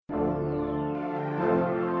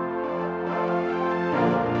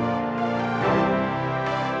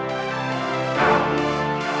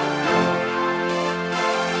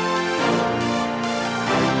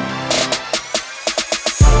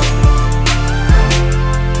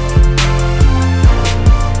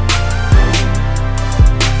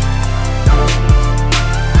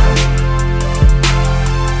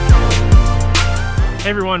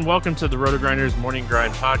everyone, welcome to the Roto-Grinders Morning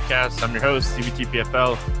Grind Podcast. I'm your host,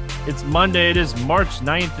 Stevietpfl. It's Monday. It is March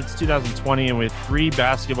 9th. It's 2020, and we have 3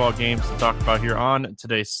 basketball games to talk about here on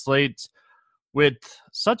today's slate. With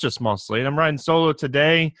such a small slate, I'm riding solo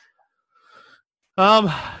today.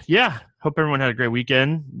 Hope everyone had a great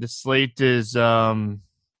weekend. The slate is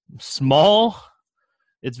small.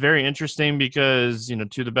 It's very interesting because,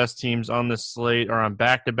 two of the best teams on this slate are on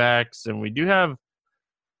back-to-backs, and we do have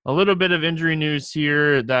a little bit of injury news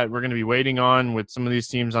here that we're going to be waiting on with some of these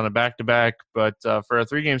teams on a back-to-back. But for a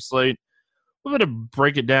 3-game slate, we're going to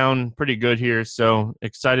break it down pretty good here. So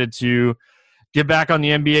excited to get back on the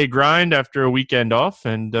NBA grind after a weekend off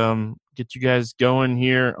and get you guys going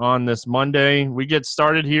here on this Monday. We get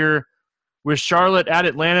started here with Charlotte at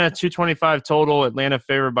Atlanta, 225 total. Atlanta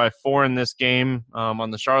favored by 4 in this game. On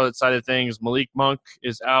the Charlotte side of things, Malik Monk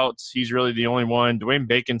is out. He's really the only one. Dwayne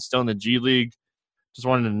Bacon's still in the G League. Just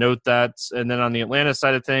wanted to note that. And then on the Atlanta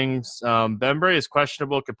side of things, Bembre is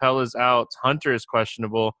questionable. Capella's out. Hunter is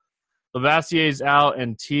questionable. Lavassier is out,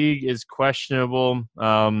 and Teague is questionable.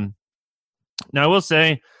 Now, I will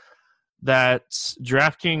say that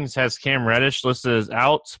DraftKings has Cam Reddish listed as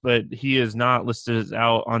out, but he is not listed as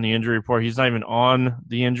out on the injury report. He's not even on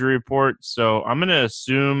the injury report. So I'm going to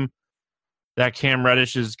assume that Cam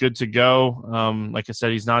Reddish is good to go. Like I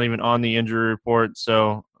said, he's not even on the injury report,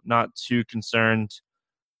 so not too concerned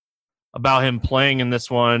about him playing in this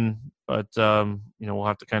one, but we'll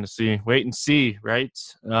have to kind of wait and see, right?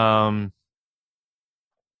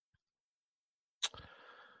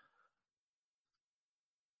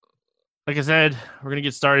 Like I said, we're gonna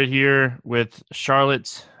get started here with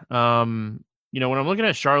Charlotte. When I'm looking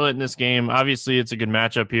at Charlotte in this game, obviously it's a good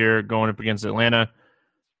matchup here going up against Atlanta.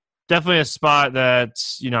 Definitely a spot that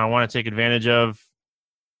I want to take advantage of.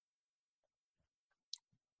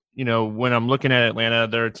 When I'm looking at Atlanta,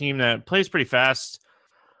 they're a team that plays pretty fast.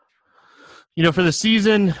 For the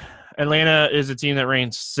season, Atlanta is a team that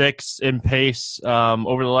ranks 6th in pace.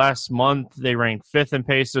 Over the last month, they ranked 5th in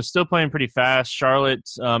pace, so still playing pretty fast. Charlotte,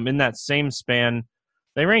 in that same span,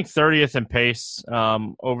 they ranked 30th in pace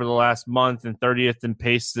over the last month and 30th in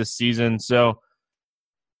pace this season. So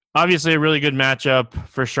obviously a really good matchup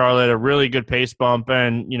for Charlotte, a really good pace bump.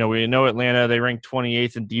 And, we know Atlanta, they ranked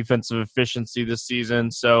 28th in defensive efficiency this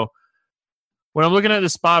season. So when I'm looking at the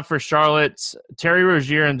spot for Charlotte, Terry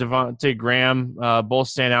Rozier and Devontae Graham both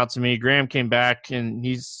stand out to me. Graham came back, and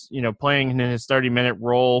he's, playing in his 30-minute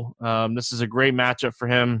role. This is a great matchup for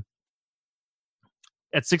him.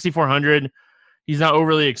 At 6,400, he's not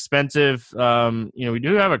overly expensive. We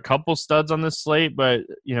do have a couple studs on this slate, but,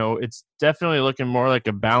 it's definitely looking more like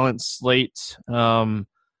a balanced slate, looking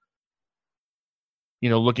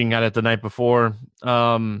at it the night before.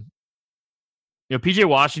 PJ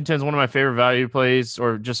Washington is one of my favorite value plays,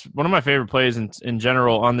 or just one of my favorite plays in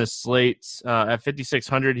general on this slate at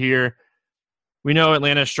 5,600 here. We know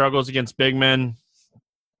Atlanta struggles against big men.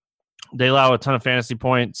 They allow a ton of fantasy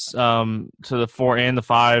points to the 4 and the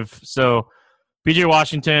 5. So PJ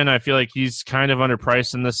Washington, I feel like he's kind of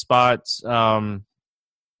underpriced in this spot,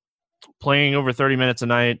 playing over 30 minutes a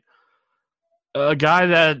night. A guy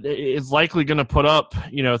that is likely going to put up,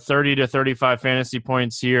 30 to 35 fantasy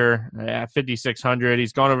points here at 5,600.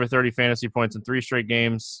 He's gone over 30 fantasy points in 3 straight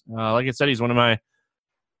games. Like I said, he's one of my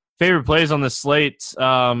favorite plays on the slate,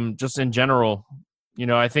 just in general.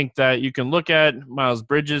 I think that you can look at Miles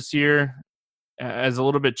Bridges here as a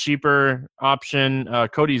little bit cheaper option.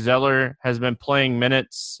 Cody Zeller has been playing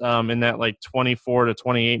minutes in that 24 to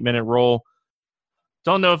 28 minute role.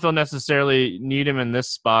 Don't know if they'll necessarily need him in this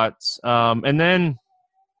spot. And then,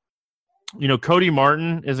 Cody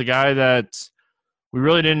Martin is a guy that we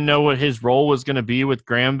really didn't know what his role was going to be with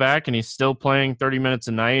Graham back, and he's still playing 30 minutes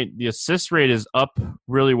a night. The assist rate is up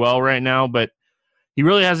really well right now, but he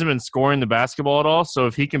really hasn't been scoring the basketball at all. So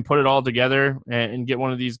if he can put it all together and get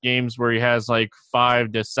one of these games where he has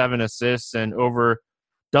 5 to 7 assists and over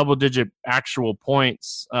double-digit actual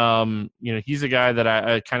points, he's a guy that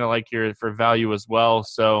I kind of like here for value as well.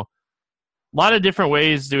 So a lot of different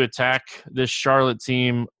ways to attack this Charlotte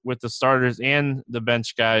team with the starters and the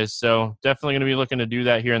bench guys. So definitely going to be looking to do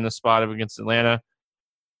that here in the spot up against Atlanta.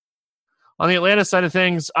 On the Atlanta side of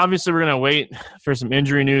things, obviously we're going to wait for some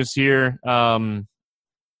injury news here.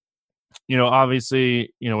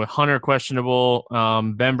 Obviously, with Hunter questionable,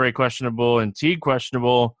 Bembre questionable, and Teague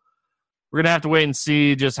questionable, we're going to have to wait and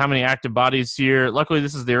see just how many active bodies here. Luckily,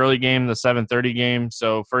 this is the early game, the 7:30 game,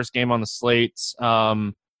 so first game on the slate.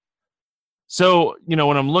 When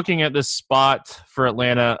I'm looking at this spot for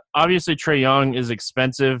Atlanta, obviously Trae Young is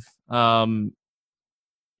expensive.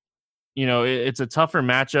 It's a tougher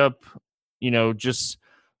matchup, just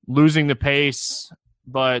losing the pace,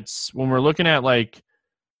 but when we're looking at like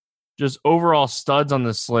just overall studs on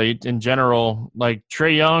the slate in general, like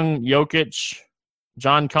Trae Young, Jokic,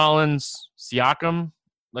 John Collins, Siakam,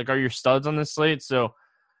 like are your studs on this slate. So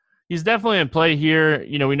he's definitely in play here.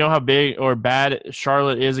 You know, we know how big or bad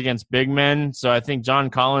Charlotte is against big men. So I think John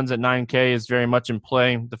Collins at 9K is very much in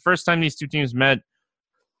play. The first time these two teams met,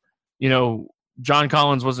 you know, John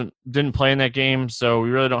Collins didn't play in that game, so we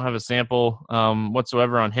really don't have a sample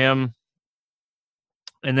whatsoever on him.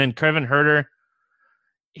 And then Kevin Huerter,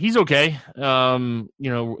 he's okay. You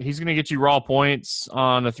know, he's going to get you raw points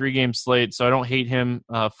on a 3-game slate, so I don't hate him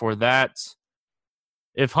for that.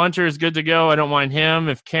 If Hunter is good to go, I don't mind him.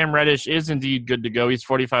 If Cam Reddish is indeed good to go, he's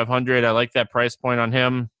 4,500. I like that price point on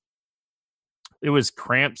him. It was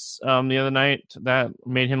cramps the other night that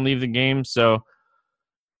made him leave the game, so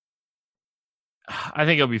I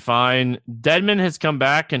think he'll be fine. Dedmon has come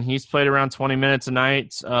back, and he's played around 20 minutes a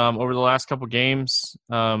night over the last couple games.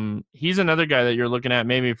 He's another guy that you're looking at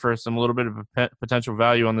maybe for some little bit of a potential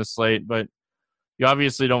value on this slate, but you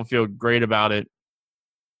obviously don't feel great about it.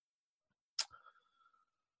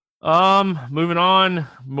 Moving on,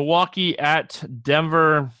 Milwaukee at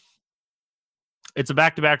Denver. It's a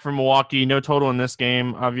back-to-back for Milwaukee. No total in this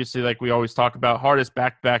game. Obviously, like we always talk about, hardest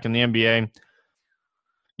back-to-back in the NBA.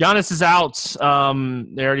 Giannis is out.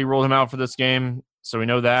 They already rolled him out for this game, so we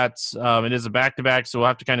know that. It is a back-to-back, so we'll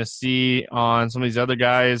have to kind of see on some of these other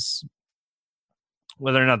guys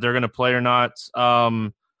whether or not they're going to play or not.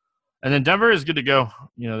 And then Denver is good to go.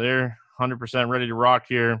 You know, they're 100% ready to rock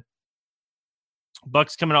here.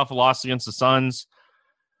 Bucks coming off a loss against the Suns.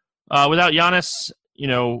 Without Giannis, you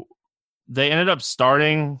know, they ended up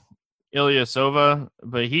starting Ilyasova,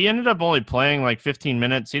 but he ended up only playing like 15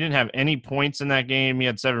 minutes. He didn't have any points in that game. He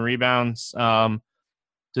had 7 rebounds.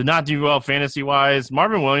 Did not do well fantasy-wise.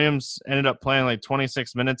 Marvin Williams ended up playing like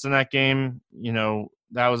 26 minutes in that game. You know,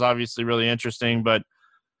 that was obviously really interesting. But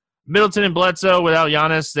Middleton and Bledsoe, without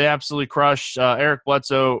Giannis, they absolutely crushed. Eric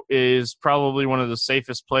Bledsoe is probably one of the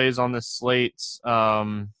safest plays on this slate.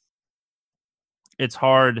 It's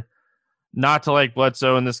hard not to like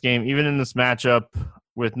Bledsoe in this game, even in this matchup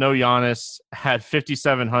with no Giannis, had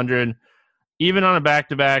 5,700. Even on a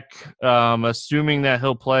back-to-back, assuming that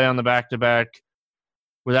he'll play on the back-to-back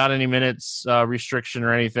without any minutes restriction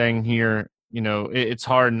or anything here, you know, it's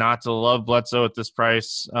hard not to love Bledsoe at this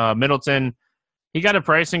price. Middleton, he got a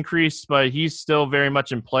price increase, but he's still very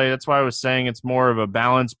much in play. That's why I was saying it's more of a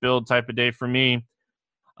balanced build type of day for me.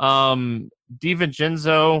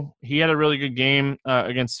 DiVincenzo, he had a really good game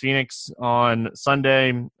against Phoenix on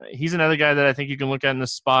Sunday. He's another guy that I think you can look at in the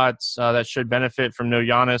spots that should benefit from no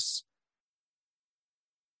Giannis.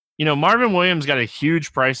 You know, Marvin Williams got a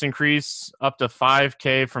huge price increase up to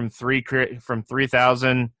 5K from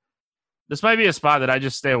 3,000. This might be a spot that I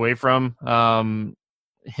just stay away from.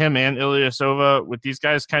 Him and Ilyasova, with these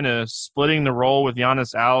guys kind of splitting the role with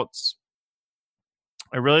Giannis out,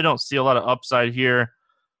 I really don't see a lot of upside here.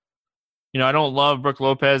 You know, I don't love Brook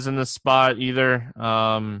Lopez in this spot either.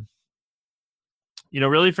 You know,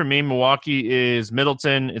 really for me, Milwaukee is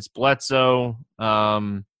Middleton, it's Bledsoe,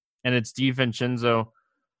 and it's DiVincenzo.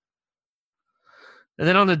 And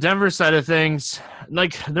then on the Denver side of things,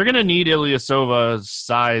 like they're going to need Ilyasova's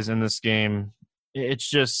size in this game. It's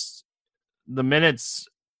just the minutes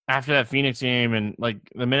after that Phoenix game and like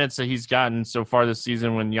the minutes that he's gotten so far this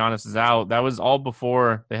season when Giannis is out, that was all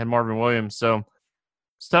before they had Marvin Williams. So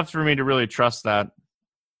it's tough for me to really trust that.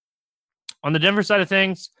 On the Denver side of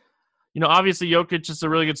things, you know, obviously Jokic is a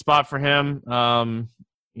really good spot for him.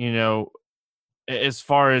 You know, as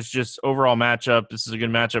far as just overall matchup, this is a good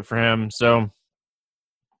matchup for him. So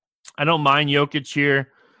I don't mind Jokic here.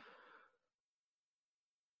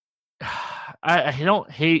 I don't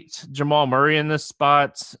hate Jamal Murray in this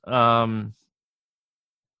spot. I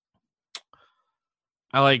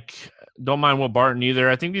don't mind Will Barton either.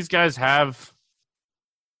 I think these guys have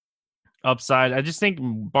upside. I just think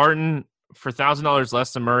Barton for $1,000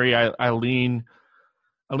 less than Murray. I lean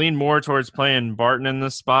more towards playing Barton in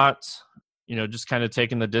this spot. You know, just kind of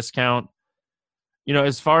taking the discount. You know,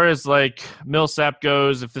 as far as like Millsap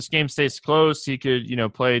goes, if this game stays close, he could, you know,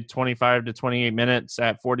 play 25 to 28 minutes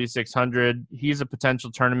at 4,600. He's a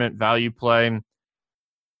potential tournament value play.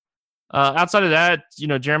 Outside of that, you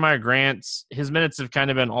know, Jeremiah Grant, his minutes have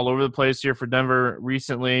kind of been all over the place here for Denver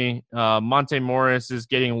recently. Monte Morris is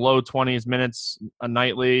getting low 20s minutes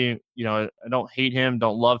nightly. You know, I don't hate him,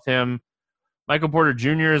 don't love him. Michael Porter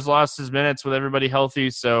Jr. has lost his minutes with everybody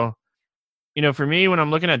healthy. So, you know, for me, when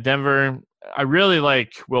I'm looking at Denver, I really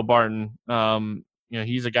like Will Barton. You know,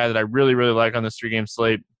 he's a guy that I really, really like on this 3-game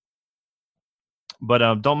slate. But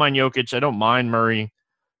don't mind Jokic. I don't mind Murray.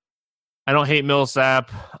 I don't hate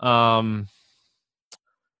Millsap.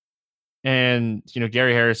 And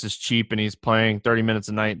Gary Harris is cheap and he's playing 30 minutes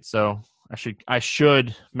a night, so I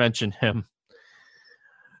should mention him.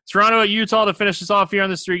 Toronto at Utah to finish this off here on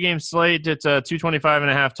this 3-game slate. It's a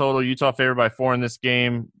 225.5 total. Utah favored by 4 in this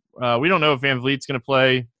game. We don't know if Van Vliet's going to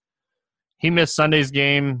play. He missed Sunday's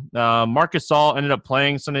game. Marcus Gasol ended up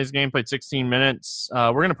playing Sunday's game, played 16 minutes.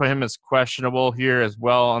 We're going to put him as questionable here as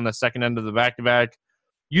well on the second end of the back-to-back.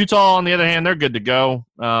 Utah, on the other hand, they're good to go.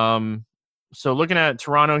 So looking at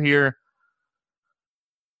Toronto here,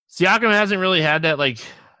 Siakam hasn't really had that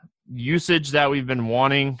usage that we've been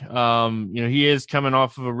wanting. He is coming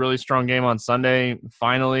off of a really strong game on Sunday.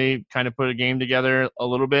 Finally, kind of put a game together a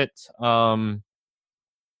little bit.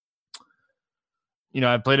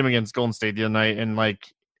 I played him against Golden State the other night, and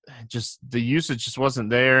just the usage just wasn't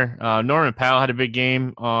there. Norman Powell had a big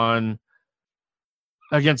game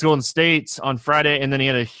against Golden State on Friday, and then he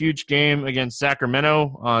had a huge game against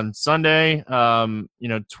Sacramento on Sunday.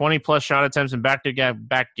 20-plus shot attempts in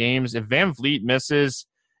back-to-back games. If Van Vliet misses,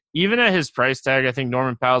 even at his price tag, I think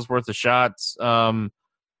Norman Powell's worth a shot. Kyle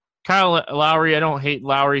Lowry, I don't hate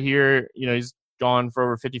Lowry here. He's gone for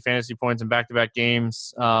over 50 fantasy points in back-to-back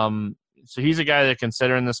games. So he's a guy to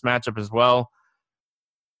consider in this matchup as well.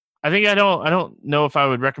 I don't know if I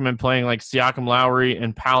would recommend playing Siakam, Lowry,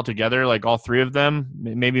 and Powell together, all three of them.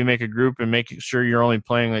 Maybe make a group and make sure you're only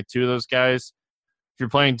playing two of those guys. If you're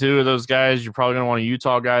playing two of those guys, you're probably going to want a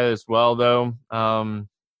Utah guy as well, though.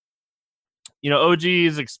 OG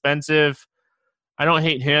is expensive. I don't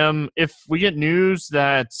hate him. If we get news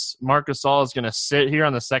that Marcus Gasol is going to sit here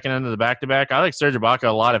on the second end of the back-to-back, I like Serge Ibaka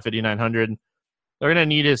a lot at 5,900. They're going to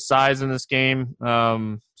need his size in this game.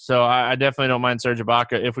 So I definitely don't mind Serge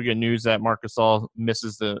Ibaka if we get news that Marcus Gasol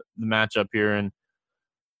misses the matchup here. And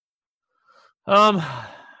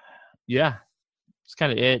yeah, it's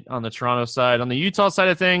kind of it on the Toronto side. On the Utah side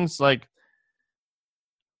of things,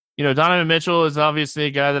 Donovan Mitchell is obviously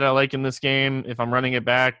a guy that I like in this game if I'm running it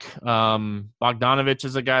back. Bogdanovich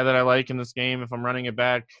is a guy that I like in this game if I'm running it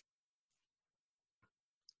back.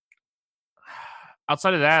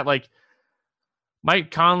 Outside of that,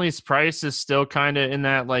 Mike Conley's price is still kind of in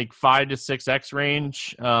that 5 to 6x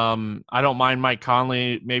range. I don't mind Mike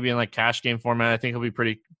Conley maybe in cash game format. I think he'll be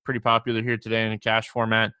pretty popular here today in a cash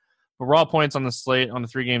format. But raw points on the slate, on the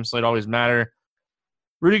 3-game slate, always matter.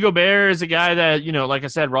 Rudy Gobert is a guy that, like I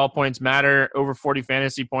said, raw points matter. Over 40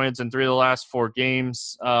 fantasy points in 3 of the last 4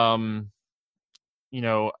 games. At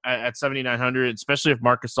 7,900, especially if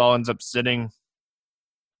Marcus Gasol ends up sitting,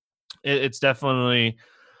 it's definitely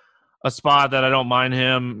a spot that I don't mind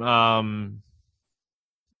him.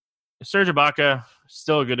 Serge Ibaka,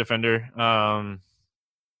 still a good defender.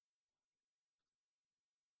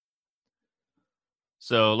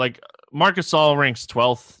 So Marcus Gasol ranks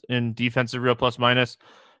 12th in defensive real plus minus.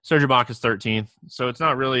 Serge Ibaka is 13th. So it's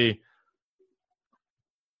not really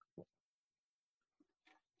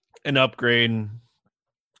an upgrade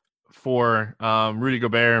for Rudy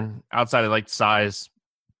Gobert outside of size,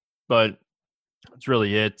 but that's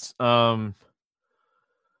really it.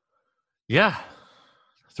 Yeah.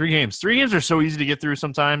 3 games. 3 games are so easy to get through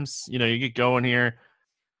sometimes. You get going here.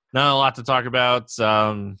 Not a lot to talk about.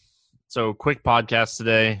 So quick podcast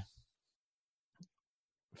today.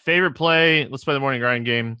 Favorite play. Let's play the morning grind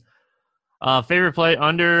game. Favorite play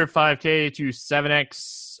under 5K to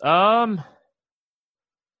 7X.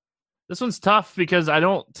 This one's tough because I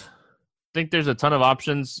don't think there's a ton of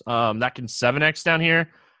options that can 7X down here.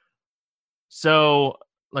 So,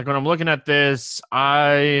 when I'm looking at this,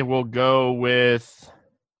 I will go with,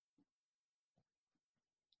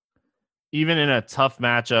 even in a tough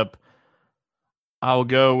matchup, I'll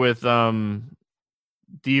go with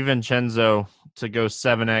DiVincenzo to go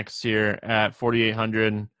 7X here at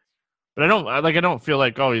 4,800. But I don't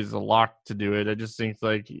feel he's a lock to do it. I just think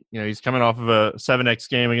he's coming off of a 7X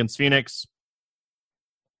game against Phoenix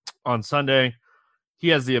on Sunday. He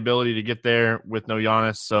has the ability to get there with no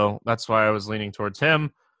Giannis, so that's why I was leaning towards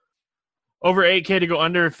him. Over 8K to go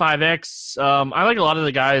under 5X. I like a lot of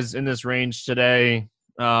the guys in this range today.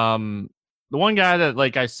 The one guy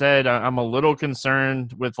that, I said, I'm a little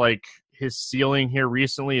concerned with, his ceiling here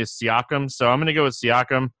recently is Siakam, so I'm going to go with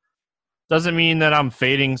Siakam. Doesn't mean that I'm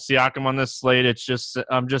fading Siakam on this slate. It's just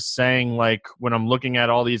I'm just saying, when I'm looking at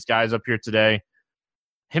all these guys up here today,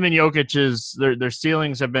 him and Jokic their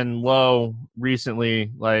ceilings have been low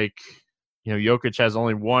recently. Jokic has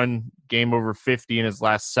only 1 game over 50 in his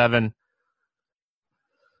last 7.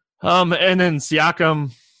 And then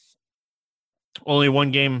Siakam only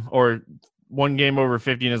 1 game over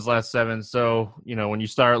 50 in his last 7. So, when you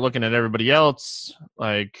start looking at everybody else,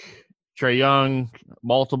 Trae Trae Young,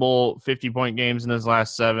 multiple 50-point games in his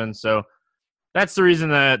last 7. So that's the reason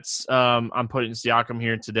that I'm putting Siakam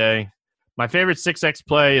here today. My favorite 6X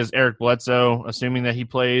play is Eric Bledsoe, assuming that he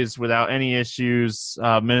plays without any issues,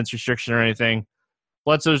 minutes restriction or anything.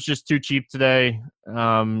 Bledsoe's just too cheap today.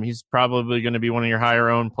 He's probably going to be one of your higher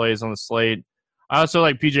owned plays on the slate. I also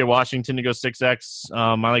like PJ Washington to go 6X.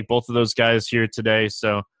 I like both of those guys here today.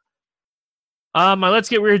 So my Let's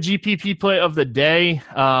Get Weird GPP play of the day.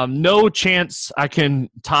 No chance I can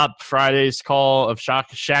top Friday's call of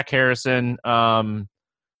Shaq Harrison,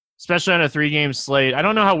 especially on a 3-game slate. I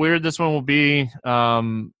don't know how weird this one will be, but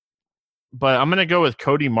I'm going to go with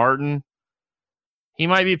Cody Martin. He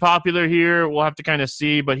might be popular here. We'll have to kind of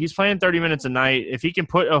see, but he's playing 30 minutes a night. If he can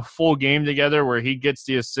put a full game together where he gets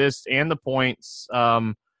the assists and the points,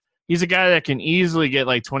 he's a guy that can easily get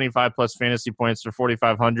like 25-plus fantasy points for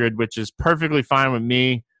 4,500, which is perfectly fine with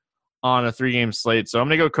me on a 3-game slate. So I'm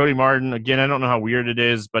going to go Cody Martin. Again, I don't know how weird it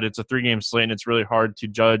is, but it's a 3-game slate, and it's really hard to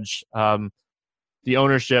judge the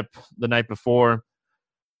ownership the night before.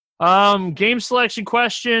 Game selection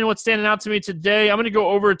question. What's standing out to me today? I'm going to go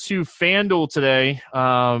over to FanDuel today.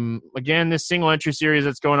 Again, this single entry series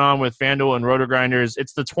that's going on with FanDuel and Roto-Grinders.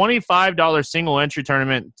 It's the $25 single entry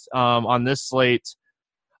tournament on this slate.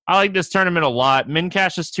 I like this tournament a lot. Min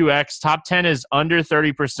cash is 2X. Top 10 is under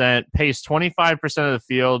 30%. Pays 25% of the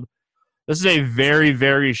field. This is a very,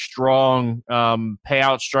 very strong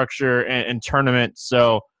payout structure and tournament.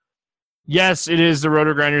 So, yes, it is the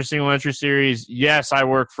Roto-Grinders single entry series. Yes, I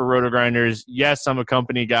work for Roto-Grinders. Yes, I'm a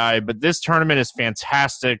company guy. But this tournament is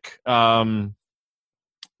fantastic. You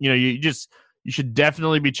should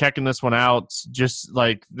definitely be checking this one out. Just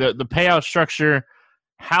like the payout structure,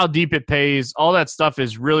 how deep it pays, all that stuff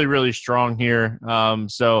is really, really strong here.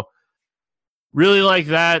 So really like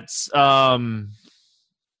that.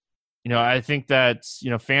 I think that,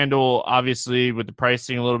 FanDuel, obviously, with the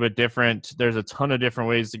pricing a little bit different, there's a ton of different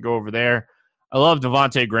ways to go over there. I love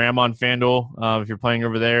Devontae Graham on FanDuel. If you're playing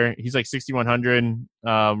over there, he's like 6,100.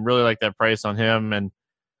 Really like that price on him. And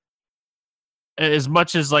as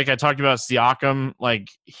much as like I talked about Siakam, like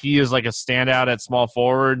he is like a standout at small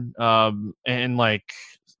forward. And like,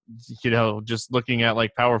 just looking at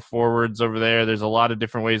like power forwards over there, there's a lot of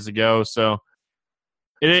different ways to go. So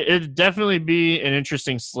it'd definitely be an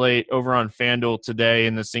interesting slate over on FanDuel today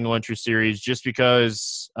in the single entry series, just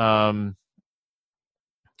because there's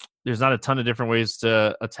not a ton of different ways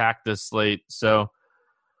to attack this slate. So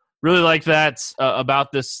really like that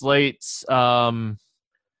about this slate.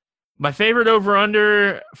 My favorite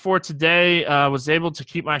over-under for today was able to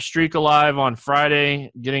keep my streak alive on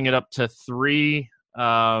Friday, getting it up to 3.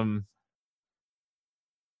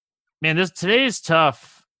 Today is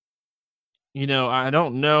tough. I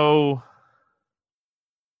don't know.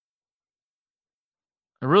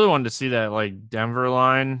 I really wanted to see that like Denver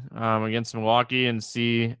line against Milwaukee and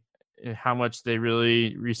see how much they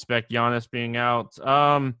really respect Giannis being out.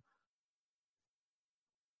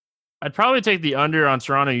 I'd probably take the under on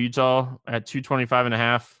Toronto, Utah at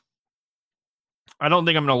 225.5. I don't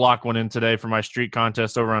think I'm going to lock one in today for my streak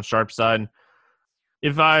contest over on Sharp Side.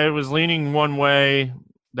 If I was leaning one way,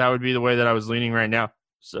 that would be the way that I was leaning right now.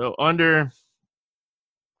 So under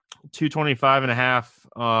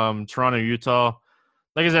 225.5, Toronto, Utah.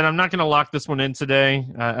 Like I said, I'm not going to lock this one in today.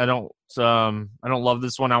 I don't love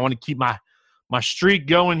this one. I want to keep my streak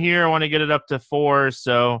going here. I want to get it up to 4.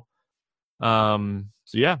 So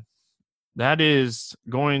yeah, that is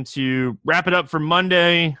going to wrap it up for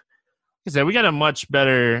Monday. Like I said, we got a much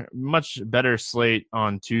better slate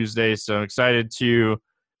on Tuesday. So excited to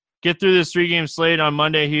get through this 3-game slate on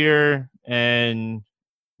Monday here and,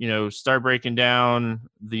 start breaking down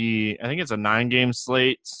I think it's a 9-game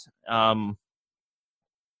slate on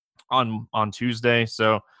Tuesday.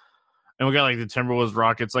 So, and we got like the Timberwolves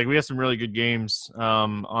Rockets. Like we have some really good games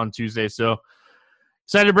on Tuesday. So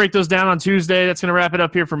excited to break those down on Tuesday. That's going to wrap it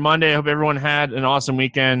up here for Monday. I hope everyone had an awesome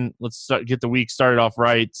weekend. Let's get the week started off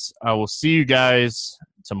right. I will see you guys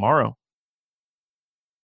tomorrow.